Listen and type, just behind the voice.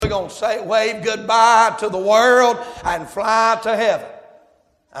going to say, wave goodbye to the world and fly to heaven.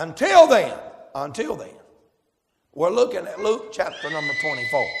 Until then, we're looking at Luke chapter number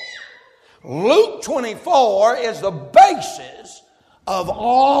 24. Luke 24 is the basis of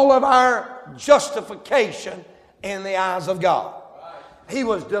all of our justification in the eyes of God. He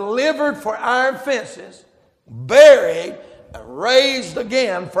was delivered for our offenses, buried, and raised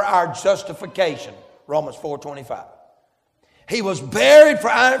again for our justification. Romans 4:25. He was buried for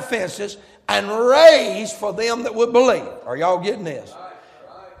our offenses and raised for them that would believe. Are y'all getting this?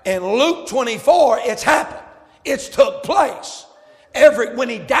 In Luke 24, it's happened. It's took place. When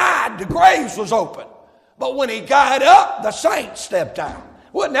he died, the graves was open. But when he got up, the saints stepped out.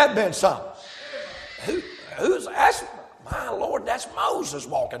 Wouldn't that been something? That's, my Lord, that's Moses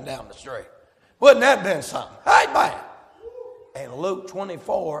walking down the street. Wouldn't that been something? Amen. In Luke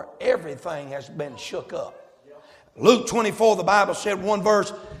 24, everything has been shook up. Luke 24, the Bible said, one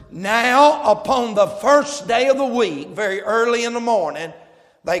verse, now upon the first day of the week, very early in the morning,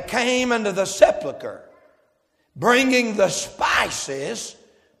 they came into the sepulchre, bringing the spices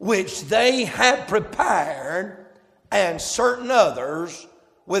which they had prepared, and certain others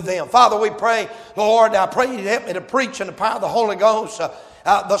with them. Father, we pray, Lord, I pray you to help me to preach in the power of the Holy Ghost.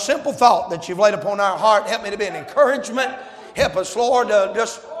 The simple thought that you've laid upon our heart, help me to be an encouragement. Help us, Lord, to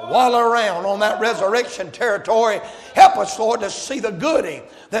just wallow around on that resurrection territory. Help us, Lord, to see the goodie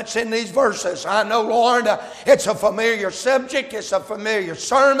that's in these verses. I know, Lord, it's a familiar subject. It's a familiar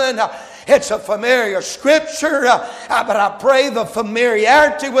sermon. It's a familiar scripture. But I pray the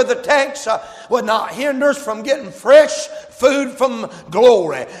familiarity with the text would not hinder us from getting fresh food from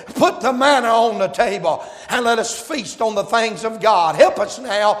glory. Put the manna on the table and let us feast on the things of God. Help us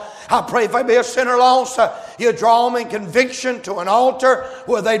now. I pray if there be a sinner lost, you draw them in conviction to an altar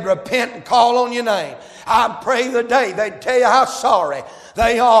where they'd repent and call on your name. I pray the day they'd tell you how sorry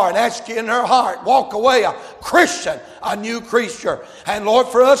they are and ask you in their heart, walk away a Christian, a new creature. And Lord,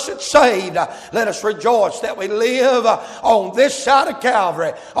 for us that's saved, let us rejoice that we live on this side of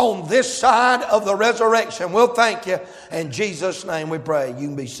Calvary, on this side of the resurrection. We'll thank you. In Jesus' name we pray. You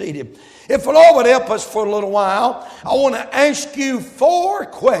can be seated. If the Lord would help us for a little while, I want to ask you 4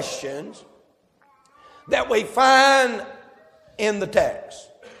 questions that we find in the text.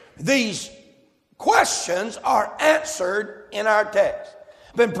 These questions are answered in our text.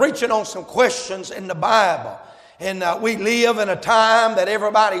 I've been preaching on some questions in the Bible. And we live in a time that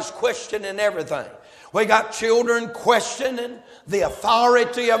everybody's questioning everything. We got children questioning the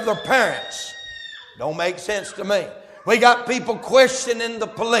authority of their parents. Don't make sense to me. We got people questioning the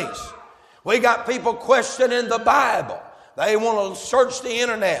police. We got people questioning the Bible. They want to search the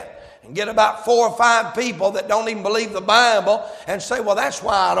internet and get about 4 or 5 people that don't even believe the Bible and say, well, that's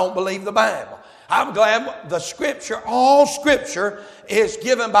why I don't believe the Bible. I'm glad the Scripture, all Scripture is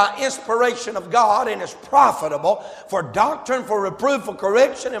given by inspiration of God and is profitable for doctrine, for reproof, for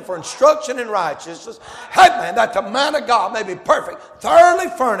correction, and for instruction in righteousness. Amen. That the man of God may be perfect, thoroughly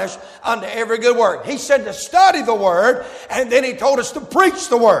furnished unto every good work. He said to study the Word, and then He told us to preach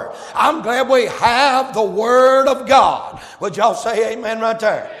the Word. I'm glad we have the Word of God. Would y'all say amen right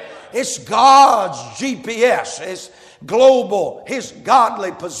there? It's God's GPS. It's global, His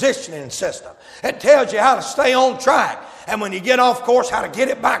godly positioning system. It tells you how to stay on track. And when you get off course, how to get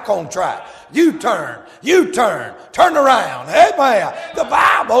it back on track. U-turn, turn around. Amen. The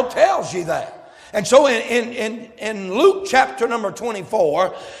Bible tells you that. And so in Luke chapter number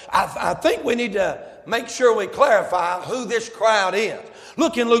 24, I think we need to make sure we clarify who this crowd is.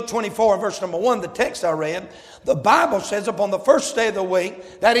 Look in Luke 24 and verse number 1, the text I read. The Bible says upon the first day of the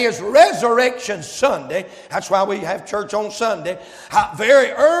week, that is Resurrection Sunday. That's why we have church on Sunday. Very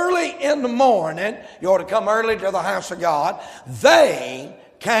early in the morning, you ought to come early to the house of God. They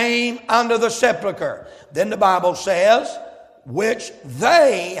came unto the sepulchre. Then the Bible says, which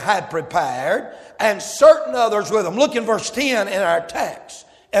they had prepared, and certain others with them. Look in verse 10 in our text,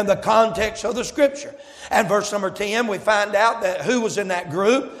 in the context of the Scripture. And verse number 10, we find out that who was in that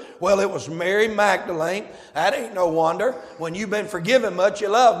group? Well, it was Mary Magdalene. That ain't no wonder. When you've been forgiven much, you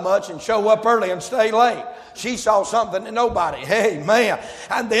love much and show up early and stay late. She saw something that nobody. Amen.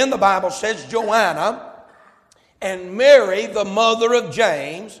 And then the Bible says Joanna and Mary, the mother of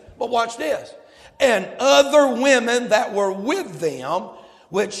James. But watch this. And other women that were with them,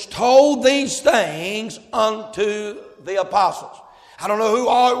 which told these things unto the apostles. I don't know who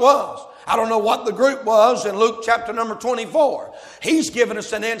all it was. I don't know what the group was in Luke chapter number 24. He's given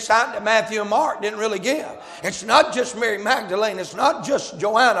us an insight that Matthew and Mark didn't really give. It's not just Mary Magdalene. It's not just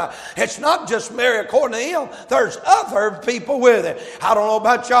Joanna. It's not just Mary according to him. There's other people with it. I don't know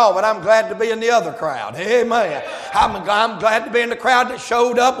about y'all, but I'm glad to be in the other crowd. Amen. I'm glad to be in the crowd that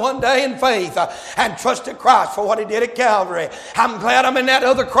showed up one day in faith and trusted Christ for what he did at Calvary. I'm glad I'm in that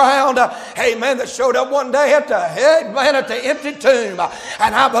other crowd, amen, that showed up one day at the empty tomb.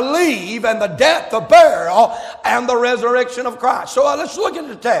 And I believe in the death, the burial, and the resurrection of Christ. So let's look at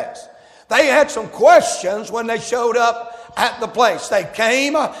the text. They had some questions when they showed up at the place. They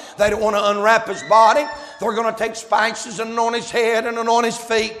came, they didn't want to unwrap his body. They're going to take spices and anoint his head and anoint his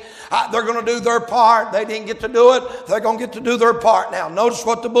feet. They're going to do their part. They didn't get to do it. They're going to get to do their part. Now, notice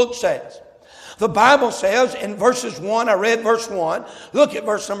what the book says. The Bible says in verses 1, I read verse 1. Look at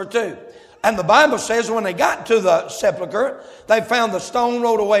verse number 2. And the Bible says when they got to the sepulcher, they found the stone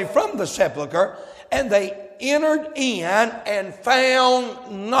rolled away from the sepulcher, and they entered in and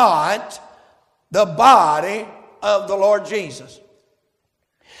found not the body of the Lord Jesus.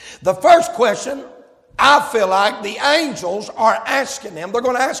 The first question, I feel like the angels are asking them. They're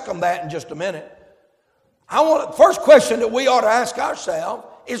going to ask them that in just a minute. First question that we ought to ask ourselves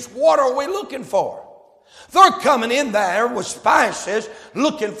is, what are we looking for? They're coming in there with spices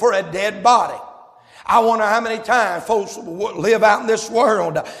looking for a dead body. I wonder how many times folks live out in this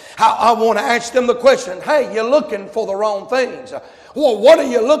world. I want to ask them the question, hey, you're looking for the wrong things. Well, what are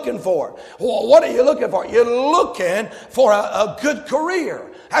you looking for? Well, what are you looking for? You're looking for a good career.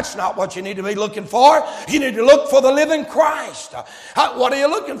 That's not what you need to be looking for. You need to look for the living Christ. What are you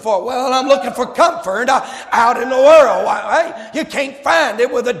looking for? Well, I'm looking for comfort out in the world. Hey, you can't find it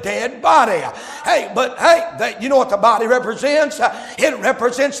with a dead body. Hey, you know what the body represents? It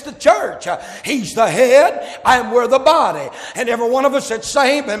represents the church. He's the head, and we're the body. And every one of us that's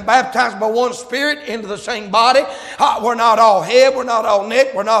saved and baptized by one Spirit into the same body. We're not all head, we're not all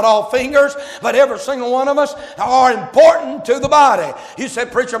neck, we're not all fingers, but every single one of us are important to the body. You say,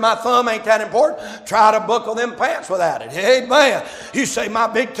 preacher, my thumb ain't that important. Try to buckle them pants without it. Amen. You say, my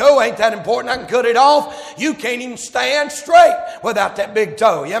big toe ain't that important. I can cut it off. You can't even stand straight without that big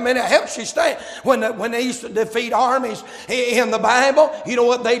toe. I mean, it helps you stand. When they used to defeat armies in the Bible, you know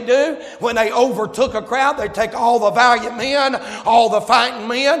what they do? When they overtook a crowd, they take all the valiant men, all the fighting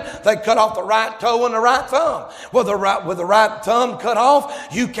men, they cut off the right toe and the right thumb. With the right thumb cut off,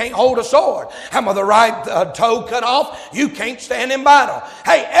 you can't hold a sword. And with the right toe cut off, you can't stand in battle.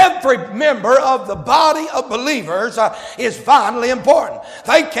 Hey, every member of the body of believers is vitally important.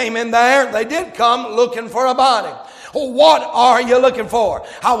 They came in there, they did come looking for a body. What are you looking for?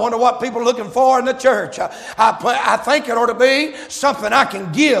 I wonder what people are looking for in the church. I think it ought to be something I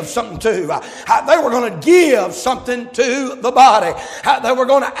can give something to. They were going to give something to the body. They were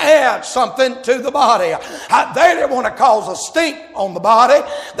going to add something to the body. They didn't want to cause a stink on the body.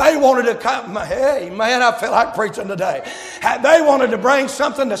 They wanted to come. Hey, man, I feel like preaching today. They wanted to bring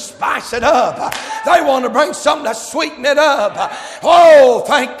something to spice it up. They wanted to bring something to sweeten it up. Oh,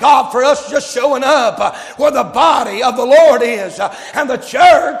 thank God for us just showing up where the body of the Lord is, and the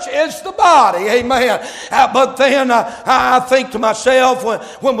church is the body. Amen. But then I think to myself,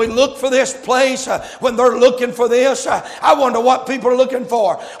 when we look for this place, when they're looking for this, I wonder what people are looking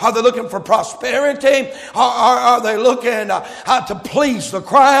for. Are they looking for prosperity? Are they looking to please the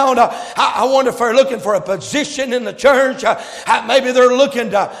crowd? I wonder if they're looking for a position in the church. Maybe they're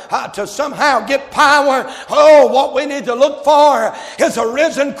looking to somehow get power. Oh, what we need to look for is a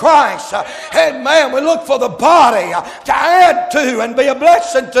risen Christ. Amen. We look for the body to add to and be a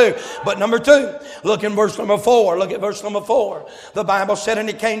blessing to. But number 2, look in verse number 4. Look at verse number 4. The Bible said, and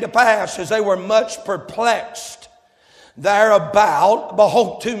it came to pass as they were much perplexed thereabout,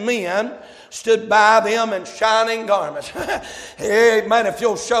 behold, 2 men stood by them in shining garments. Amen. If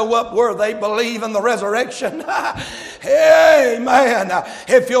you'll show up where they believe in the resurrection. Amen.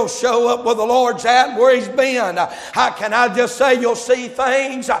 If you'll show up where the Lord's at and where He's been. How can I just say you'll see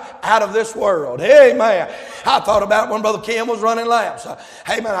things out of this world. Amen. I thought about when Brother Ken was running laps.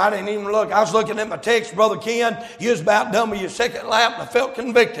 Amen. I didn't even look. I was looking at my text. Brother Ken, you was about done with your second lap and I felt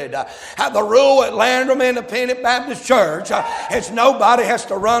convicted. The rule at Landrum Independent Baptist Church is nobody has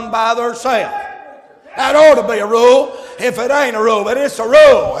to run by themselves. That ought to be a rule. If it ain't a rule, but it's a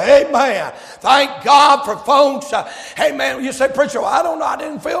rule. Amen. Thank God for folks. Amen. You say, preacher, well, I don't know. I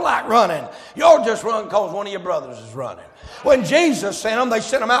didn't feel like running. You'll just run because one of your brothers is running. When Jesus sent them, they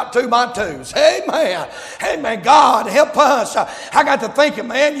sent them out 2 by 2s. Amen. Amen. God help us. I got to thinking,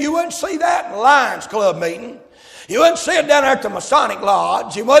 man, you wouldn't see that in the Lions Club meeting. You wouldn't see it down there at the Masonic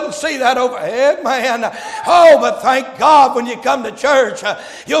Lodge. You wouldn't see that overhead, man. Oh, but thank God when you come to church,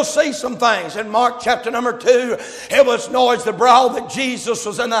 you'll see some things. In Mark chapter number 2, it was noised abroad that Jesus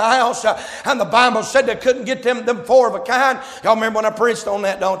was in the house, and the Bible said they couldn't get them four of a kind. Y'all remember when I preached on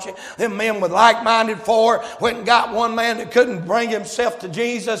that, don't you? Them men with like-minded four went and got one man that couldn't bring himself to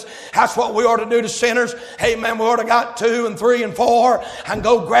Jesus. That's what we ought to do to sinners. Amen. We ought to got 2 and 3 and 4 and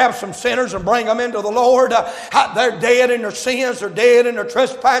go grab some sinners and bring them into the Lord. They're dead in their sins. They're dead in their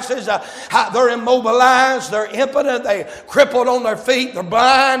trespasses. They're immobilized. They're impotent. They're crippled on their feet. They're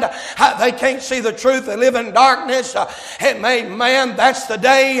blind. They can't see the truth. They live in darkness. Amen. That's the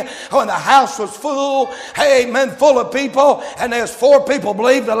day when the house was full. Amen. Full of people. And there's 4 people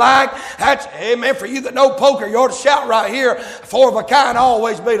believed alike. That's, amen. For you that know poker, you ought to shout right here. 4 of a kind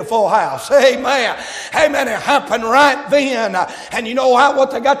always beat a full house. Amen. Amen. It happened right then. And you know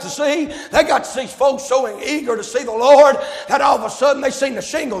what they got to see? They got to see folks so eager to see the Lord that all of a sudden they seen the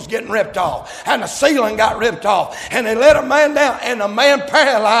shingles getting ripped off and the ceiling got ripped off and they let a man down and the man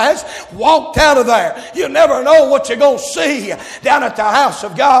paralyzed walked out of there. You never know what you're going to see down at the house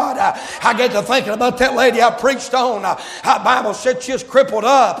of God. I get to thinking about that lady I preached on. The Bible said she was crippled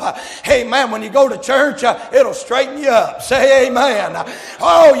up. Hey man, when you go to church, it'll straighten you up. Say amen.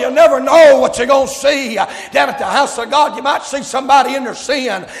 Oh, you never know what you're going to see down at the house of God. You might see somebody in their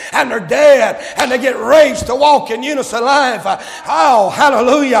sin and they're dead and they get raised to walk in unison life. Oh,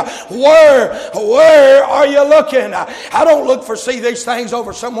 hallelujah. Where are you looking? I don't look for see these things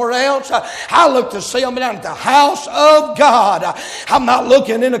over somewhere else. I look to see them down at the house of God. I'm not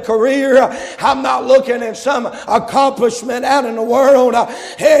looking in a career. I'm not looking in some accomplishment out in the world.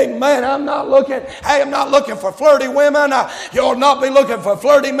 Hey, man, I'm not looking for flirty women. You'll not be looking for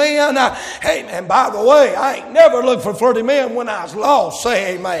flirty men. Hey, and by the way, I ain't never looked for flirty men when I was lost.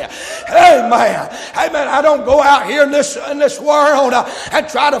 Say amen. Amen. Amen. I don't go out here in this world and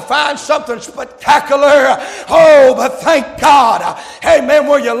try to find something spectacular. Oh, but thank God. Amen.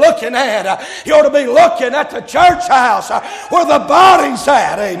 Where you're looking at, you ought to be looking at the church house where the body's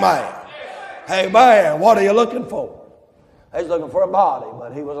at. Amen. Amen. What are you looking for? He's looking for a body,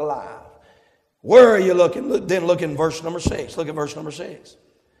 but he was alive. Where are you looking? Then look in verse number 6. Look at verse number 6.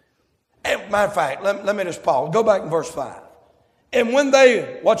 And matter of fact, let me just pause. Go back in verse 5. And when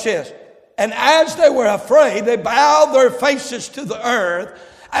they, watch this, and as they were afraid, they bowed their faces to the earth,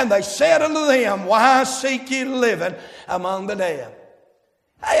 and they said unto them, why seek ye living among the dead?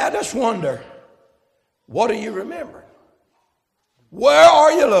 Hey, I just wonder, what are you remembering? Where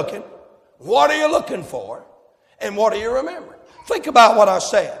are you looking? What are you looking for? And what are you remembering? Think about what I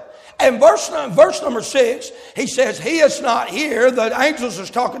said. And verse number 6, he says, he is not here. The angels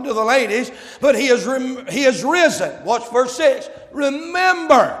is talking to the ladies, but he is risen. Watch verse 6.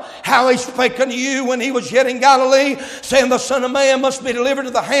 Remember how he spake unto you when he was yet in Galilee, saying, the Son of Man must be delivered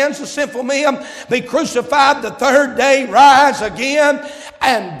to the hands of sinful men, be crucified, the third day rise again.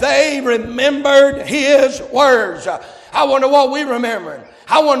 And they remembered his words. I wonder what we remembering.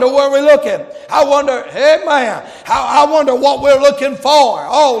 I wonder where we're looking. I wonder, amen, I wonder what we're looking for.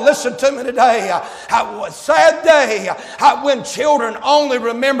 Oh, listen to me today. A sad day when children only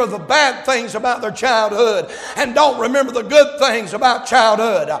remember the bad things about their childhood and don't remember the good things about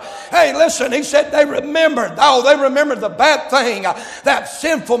childhood. Hey, listen, he said they remembered the bad thing that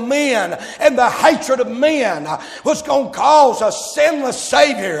sinful men and the hatred of men was going to cause a sinless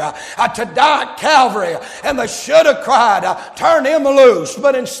Savior to die at Calvary. And they should have cried, turn him loose.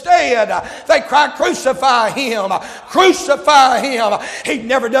 But instead, they cried, crucify him, crucify him. He'd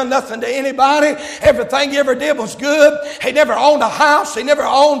never done nothing to anybody. Everything he ever did was good. He never owned a house. He never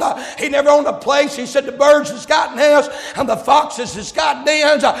owned a place. He said the birds has got nests and the foxes has got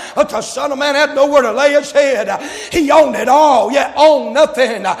dens, but the Son of Man had nowhere to lay his head. He owned it all, yet owned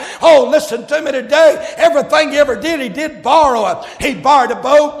nothing. Oh, listen to me today. Everything he ever did, he did borrow it. He borrowed a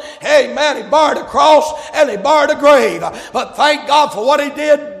boat. Amen. He borrowed a cross and he borrowed a grave. But thank God for what he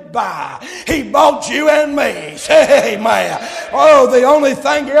did buy. He bought you and me. Say amen. Oh, the only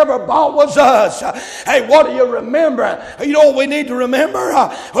thing he ever bought was us. Hey, what do you remember? You know what we need to remember?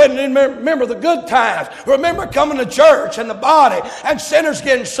 We need to remember the good times. Remember coming to church and the body and sinners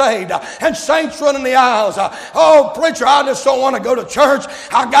getting saved and saints running the aisles. Oh, preacher, I just don't want to go to church.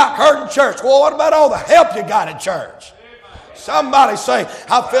 I got hurt in church. Well, what about all the help you got in church? Somebody say,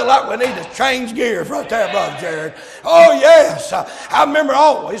 I feel like we need to change gears right there, Brother Jared. Oh, yes. I remember,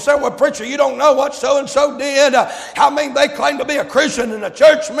 he said, well, preacher, you don't know what so-and-so did. They claim to be a Christian and a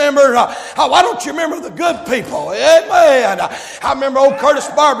church member. Why don't you remember the good people? Amen. I remember old Curtis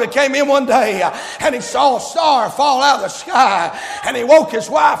Barber came in one day and he saw a star fall out of the sky, and he woke his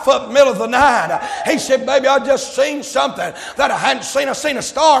wife up in the middle of the night. He said, baby, I just seen something that I hadn't seen. I seen a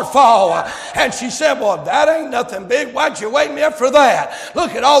star fall. And she said, well, that ain't nothing big. Why'd you wake me up for that?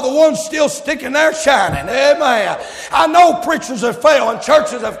 Look at all the ones still sticking there shining. Amen. I know preachers have failed and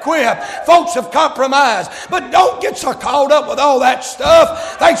churches have quit. Folks have compromised. But don't get so caught up with all that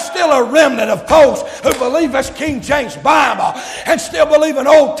stuff. They still a remnant of folks who believe this King James Bible and still believe in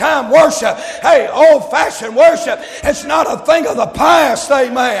old-time worship. Hey, old-fashioned worship, it's not a thing of the past.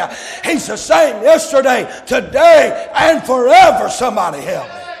 Amen. He's the same yesterday, today, and forever. Somebody help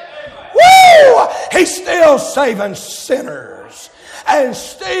me. Woo! He's still saving sinners and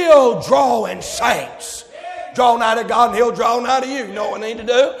still drawing saints. Draw nigh to God and He'll draw nigh to you. You know what we need to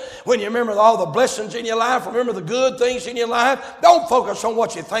do? When you remember all the blessings in your life, remember the good things in your life, don't focus on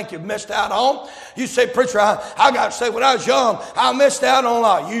what you think you've missed out on. You say, preacher, I got to say, when I was young, I missed out on a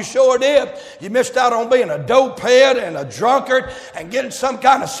lot. You sure did. You missed out on being a dopehead and a drunkard and getting some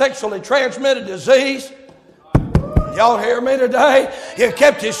kind of sexually transmitted disease. Y'all hear me today? You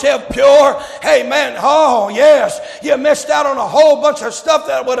kept yourself pure. Hey, man, oh, yes. You missed out on a whole bunch of stuff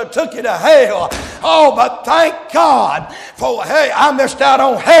that would have took you to hell. Oh, but thank God for, hey, I missed out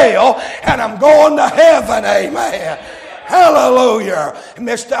on hell and I'm going to heaven. Amen. Hallelujah.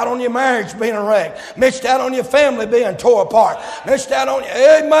 Missed out on your marriage being wrecked. Missed out on your family being tore apart. Missed out on,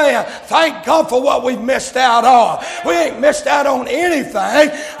 amen. Thank God for what we've missed out on. We ain't missed out on anything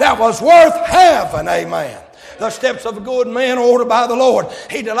that was worth having. Amen. The steps of a good man are ordered by the Lord.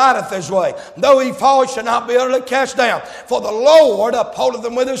 He delighteth his way. Though he fall, he shall not be utterly cast down. For the Lord upholdeth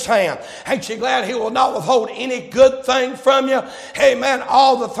them with his hand. Ain't you glad He will not withhold any good thing from you? Amen.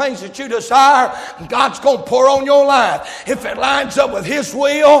 All the things that you desire, God's going to pour on your life. If it lines up with His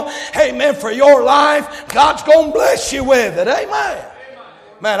will, amen, for your life, God's going to bless you with it. Amen.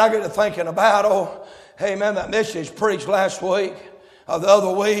 Man, I get to thinking about, amen, that message preached last week. The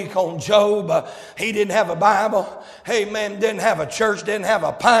other week on Job, he didn't have a Bible. Amen. Didn't have a church. Didn't have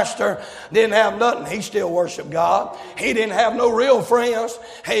a pastor. Didn't have nothing. He still worshiped God. He didn't have no real friends.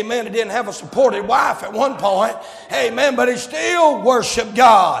 Amen. He didn't have a supportive wife at one point. Amen. But he still worshiped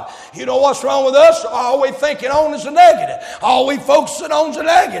God. You know what's wrong with us? All we thinking on is the negative. All we focusing on is the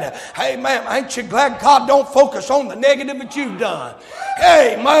negative. Amen. Ain't you glad God don't focus on the negative that you've done?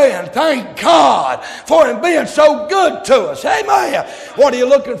 Amen. Thank God for Him being so good to us. Amen. What are you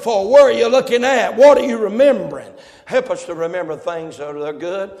looking for? Where are you looking at? What are you remembering? Help us to remember things that are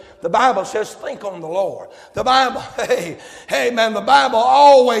good. The Bible says, think on the Lord. The Bible, man, the Bible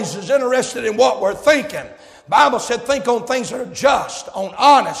always is interested in what we're thinking. The Bible said, think on things that are just, on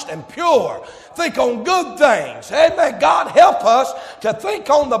honest and pure. Think on good things. Amen. God help us to think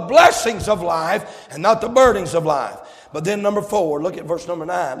on the blessings of life and not the burdens of life. But then number 4, look at verse number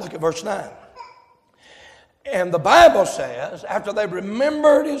 9. Look at verse 9. And the Bible says, after they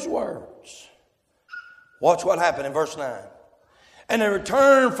remembered His words, watch what happened in verse 9. And they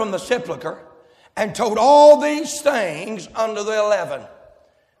returned from the sepulchre and told all these things unto the 11.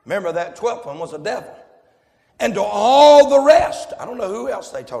 Remember, that 12th one was a devil. And to all the rest. I don't know who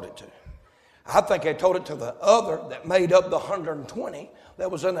else they told it to. I think they told it to the other that made up the 120 that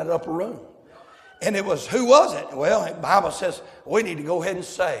was in that upper room. And it was, who was it? Well, the Bible says we need to go ahead and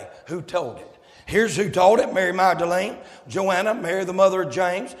say who told it. Here's who told it: Mary Magdalene, Joanna, Mary the mother of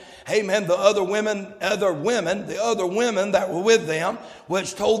James. Amen. The other women that were with them,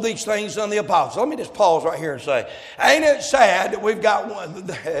 which told these things unto the apostles. Let me just pause right here and say, ain't it sad that we've got one?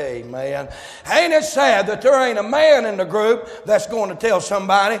 Amen. Ain't it sad that there ain't a man in the group that's going to tell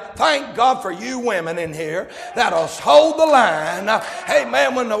somebody? Thank God for you women in here that'll hold the line.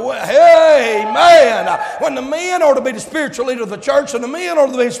 Amen. When the men ought to be the spiritual leader of the church and the men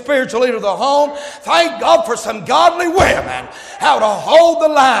ought to be the spiritual leader of the home. Thank God for some godly women how to hold the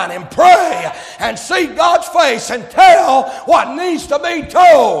line and pray and seek God's face and tell what needs to be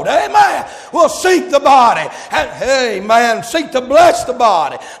told. Amen. We'll seek the body and, amen, seek to bless the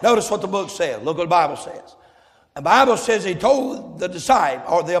body. Notice what the book says. Look what the Bible says. The Bible says He told the disciples,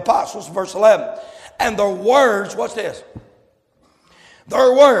 or the apostles, verse 11, and their words, what's this?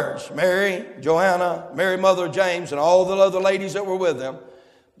 Their words, Mary, Joanna, Mary mother of James, and all the other ladies that were with them,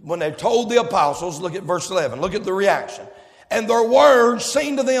 when they told the apostles, look at verse 11, look at the reaction. And their words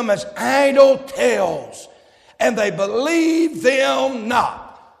seemed to them as idle tales, and they believed them not.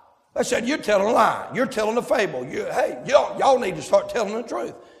 They said, you're telling a lie. You're telling a fable. Y'all need to start telling the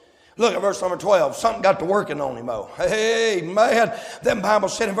truth. Look at verse number 12. Something got to working on him, oh. Hey, man. Then Bible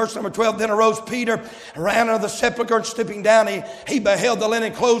said in verse number 12, then arose Peter and ran unto the sepulchre, and stooping down, he beheld the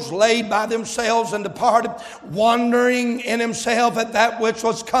linen clothes laid by themselves, and departed, wondering in himself at that which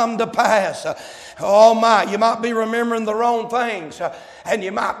was come to pass. Oh my, you might be remembering the wrong things. And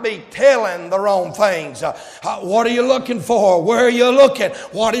you might be telling the wrong things. What are you looking for? Where are you looking?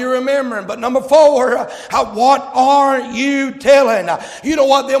 What are you remembering? But number 4, what are you telling? You know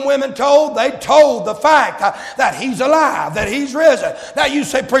what them women told? They told the fact that he's alive, that he's risen. Now you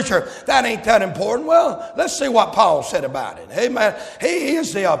say, preacher, that ain't that important. Well, let's see what Paul said about it. Amen. He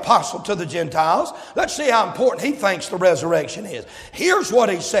is the apostle to the Gentiles. Let's see how important he thinks the resurrection is. Here's what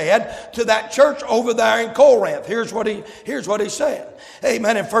he said to that church over there in Corinth. Here's what he said.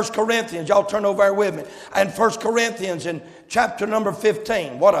 Amen. In 1 Corinthians, y'all turn over there with me. And 1 Corinthians in chapter number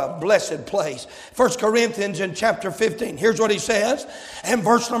 15. What a blessed place. 1 Corinthians in chapter 15. Here's what he says. In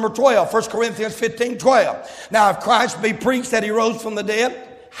verse number 12. 1 Corinthians 15:12. Now if Christ be preached that he rose from the dead,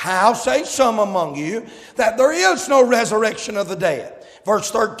 how say some among you that there is no resurrection of the dead?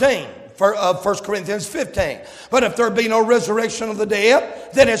 Verse 13. Of 1 Corinthians 15. But if there be no resurrection of the dead,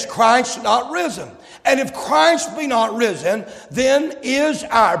 then is Christ not risen? And if Christ be not risen, then is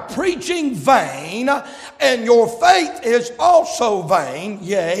our preaching vain, and your faith is also vain.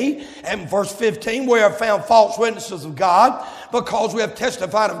 Yea, and verse 15, we have found false witnesses of God, because we have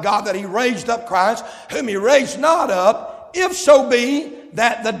testified of God that he raised up Christ, whom he raised not up, if so be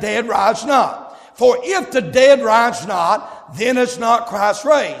that the dead rise not. For if the dead rise not, then is not Christ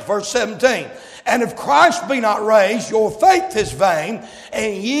raised. Verse 17. And if Christ be not raised, your faith is vain,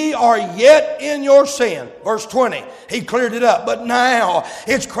 and ye are yet in your sin. Verse 20, he cleared it up. But now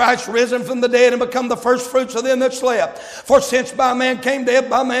is Christ risen from the dead and become the first fruits of them that slept. For since by man came death,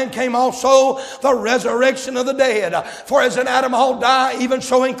 by man came also the resurrection of the dead. For as in Adam all die, even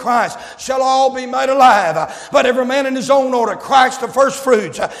so in Christ shall all be made alive. But every man in his own order, Christ the first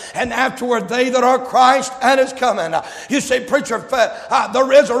fruits, and afterward they that are Christ at his coming. You say, preacher, the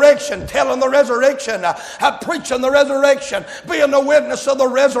resurrection, telling the resurrection, preaching the resurrection, being the witness of the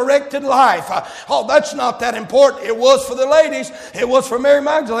resurrected life. Oh, that's not that important. It was for the ladies. It was for Mary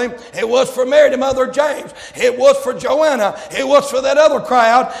Magdalene. It was for Mary, the mother of James. It was for Joanna. It was for that other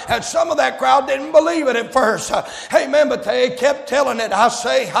crowd. And some of that crowd didn't believe it at first. Amen. But they kept telling it. I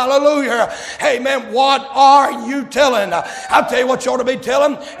say, hallelujah. Amen. What are you telling? I'll tell you what you ought to be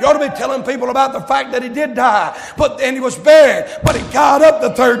telling. You ought to be telling people about the fact that he did die, but then he was buried, but he got up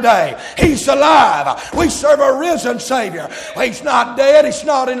the third day. He's alive. We serve a risen Savior. He's not dead. He's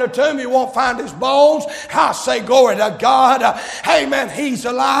not in the tomb. You won't find his bones. I say glory to God. Amen. He's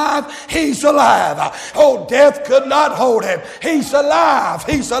alive. He's alive. Oh, death could not hold him. He's alive.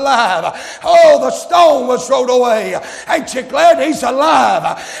 He's alive. Oh, the stone was rolled away. Ain't you glad he's alive?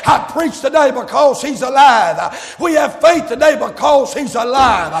 I preach today because he's alive. We have faith today because he's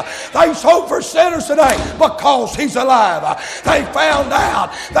alive. There's hope for sinners today because he's alive. They found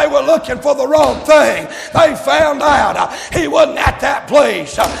out they were looking for the wrong thing. They found out he wasn't at that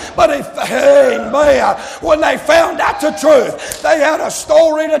place. But amen, when they found out the truth, they had a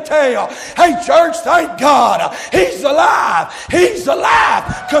story to tell. Hey, church, thank God. He's alive. He's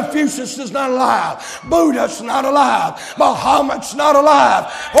alive. Confucius is not alive. Buddha's not alive. Muhammad's not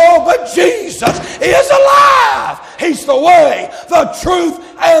alive. Oh, but Jesus is alive. He's the way, the truth,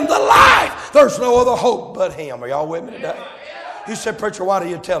 and the life. There's no other hope but him. Are y'all with me today? You said, preacher, why do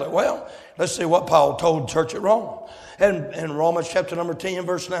you tell it? Well, let's see what Paul told the church at Rome. And in Romans chapter number 10,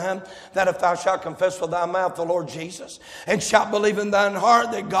 verse 9, that if thou shalt confess with thy mouth the Lord Jesus, and shalt believe in thine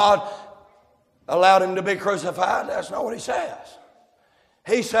heart that God allowed him to be crucified, that's not what he says.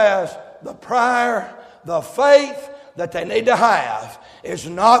 He says the prayer, the faith that they need to have is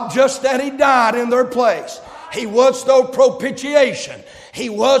not just that he died in their place. He was their propitiation. He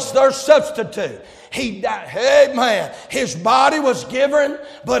was their substitute. He died. Amen. His body was given,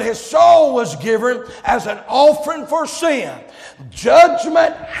 but his soul was given as an offering for sin.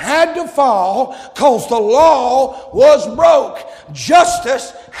 Judgment had to fall because the law was broke.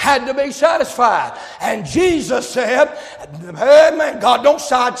 Justice had to be satisfied. And Jesus said, amen, God don't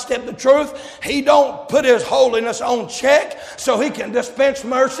sidestep the truth. He don't put his holiness on check so he can dispense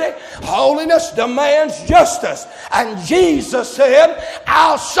mercy. Holiness demands justice. And Jesus said,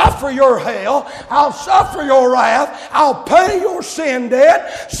 I'll suffer your hell. I'll suffer your wrath. I'll pay your sin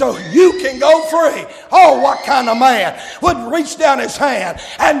debt so you can go free. Oh, what kind of man would reach down his hand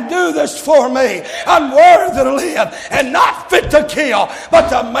and do this for me? Unworthy to live and not fit to kill, but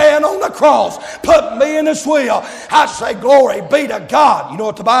the man on the cross put me in his will. I say, say, glory be to God. You know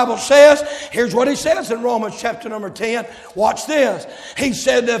what the Bible says? Here's what he says in Romans chapter number 10. Watch this. He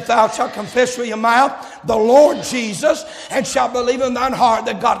said, if thou shalt confess with your mouth the Lord Jesus, and shalt believe in thine heart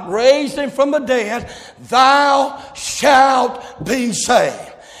that God raised him from the dead, thou shalt be saved.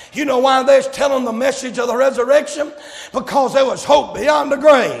 You know why they're telling the message of the resurrection? Because there was hope beyond the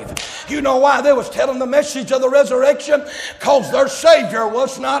grave. You know why they was telling the message of the resurrection? Because their Savior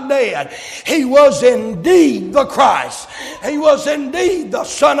was not dead. He was indeed the Christ. He was indeed the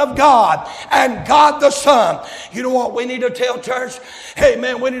Son of God and God the Son. You know what we need to tell, church? Hey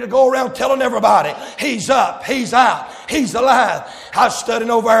man, we need to go around telling everybody, He's up, He's out, He's alive. I was studying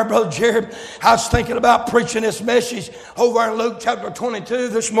over there, Brother Jared. I was thinking about preaching this message over in Luke chapter 22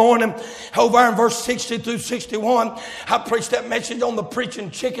 this morning, over in verse 60 through 61. I preached that message on the preaching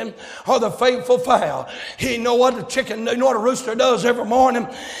chicken or the faithful fowl. You know what the chicken, you know what a rooster does every morning?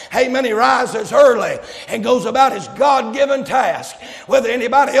 Amen. He rises early and goes about his God-given task, whether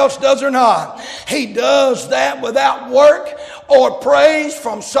anybody else does or not. He does that without work or praise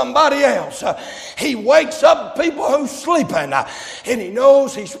from somebody else. He wakes up people who's sleeping, and he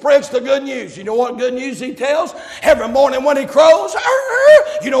knows he spreads the good news. You know what good news he tells? Every morning when he crows,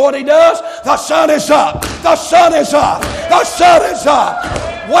 you know what he does? The sun is up. The sun is up. The sun is up.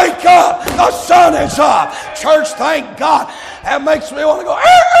 Wake up. The sun is up. Church, thank God. That makes me want to go,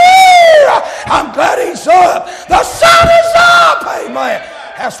 I'm glad he's up. The sun is up. Amen.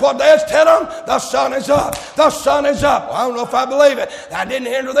 That's what Dad's telling them. The sun is up. The sun is up. Well, I don't know if I believe it. That didn't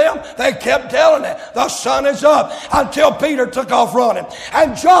hinder them. They kept telling it. The sun is up until Peter took off running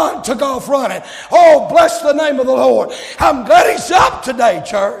and John took off running. Oh, bless the name of the Lord. I'm glad he's up today,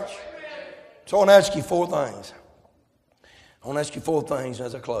 church. So I want to ask you four things. I want to ask you four things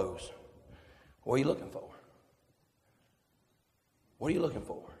as I close. What are you looking for? What are you looking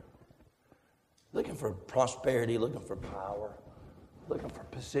for? Looking for prosperity, looking for power, looking for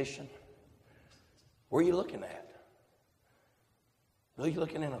position. Where are you looking at? Are you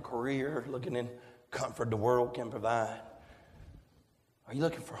looking in a career, looking in comfort the world can provide? Are you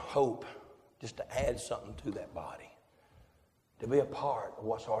looking for hope just to add something to that body? To be a part of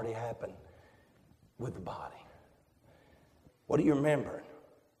what's already happened with the body? What are you remembering?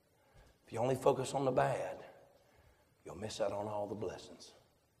 If you only focus on the bad, you'll miss out on all the blessings.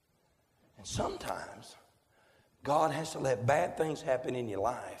 And sometimes God has to let bad things happen in your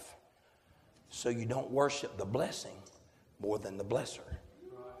life so you don't worship the blessing more than the blesser.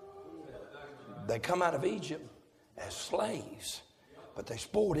 They come out of Egypt as slaves, but they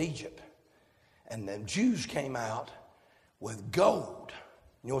spoiled Egypt. And the Jews came out with gold.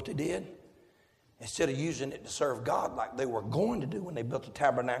 You know what they did? Instead of using it to serve God like they were going to do when they built the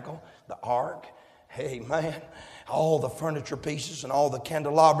tabernacle, the ark, hey man, all the furniture pieces and all the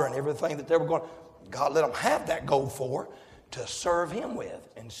candelabra and everything that they were going, God let them have that gold for to serve him with.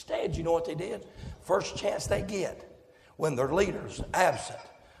 Instead, you know what they did? First chance they get, when their leader's absent,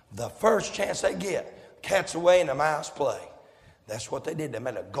 the first chance they get, cat's away and the mouse play. That's what they did. They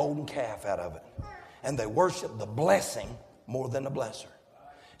made a golden calf out of it. And they worshiped the blessing more than the blesser.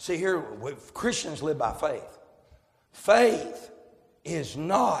 See, here, Christians live by faith. Faith is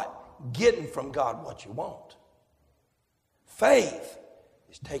not getting from God what you want. Faith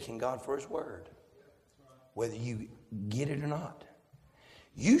is taking God for his word, whether you get it or not.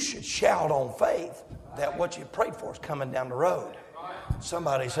 You should shout on faith that what you prayed for is coming down the road.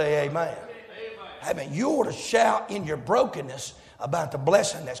 Somebody say amen. I mean, you ought to shout in your brokenness about the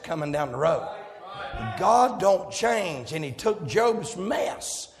blessing that's coming down the road. God don't change, and he took Job's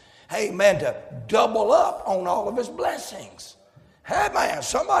mess, amen, to double up on all of his blessings. Hey man,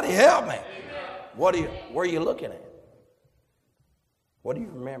 somebody help me. Where are you looking at? What do you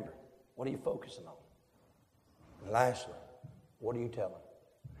remember? What are you focusing on? And lastly, what are you telling?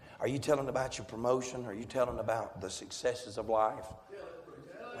 Are you telling about your promotion? Are you telling about the successes of life?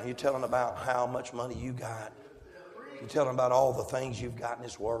 Are you telling about how much money you got? Are you telling about all the things you've got in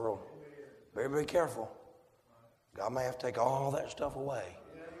this world? Very, very careful. God may have to take all that stuff away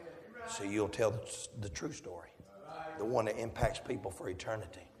so you'll tell the true story, the one that impacts people for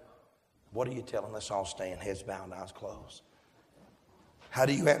eternity. What are you telling? Let's all stand, heads bowed, eyes closed. How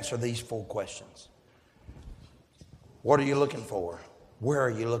do you answer these four questions? What are you looking for? Where are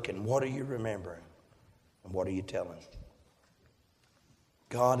you looking? What are you remembering? And what are you telling?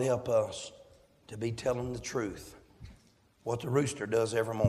 God help us to be telling the truth, what the rooster does every morning.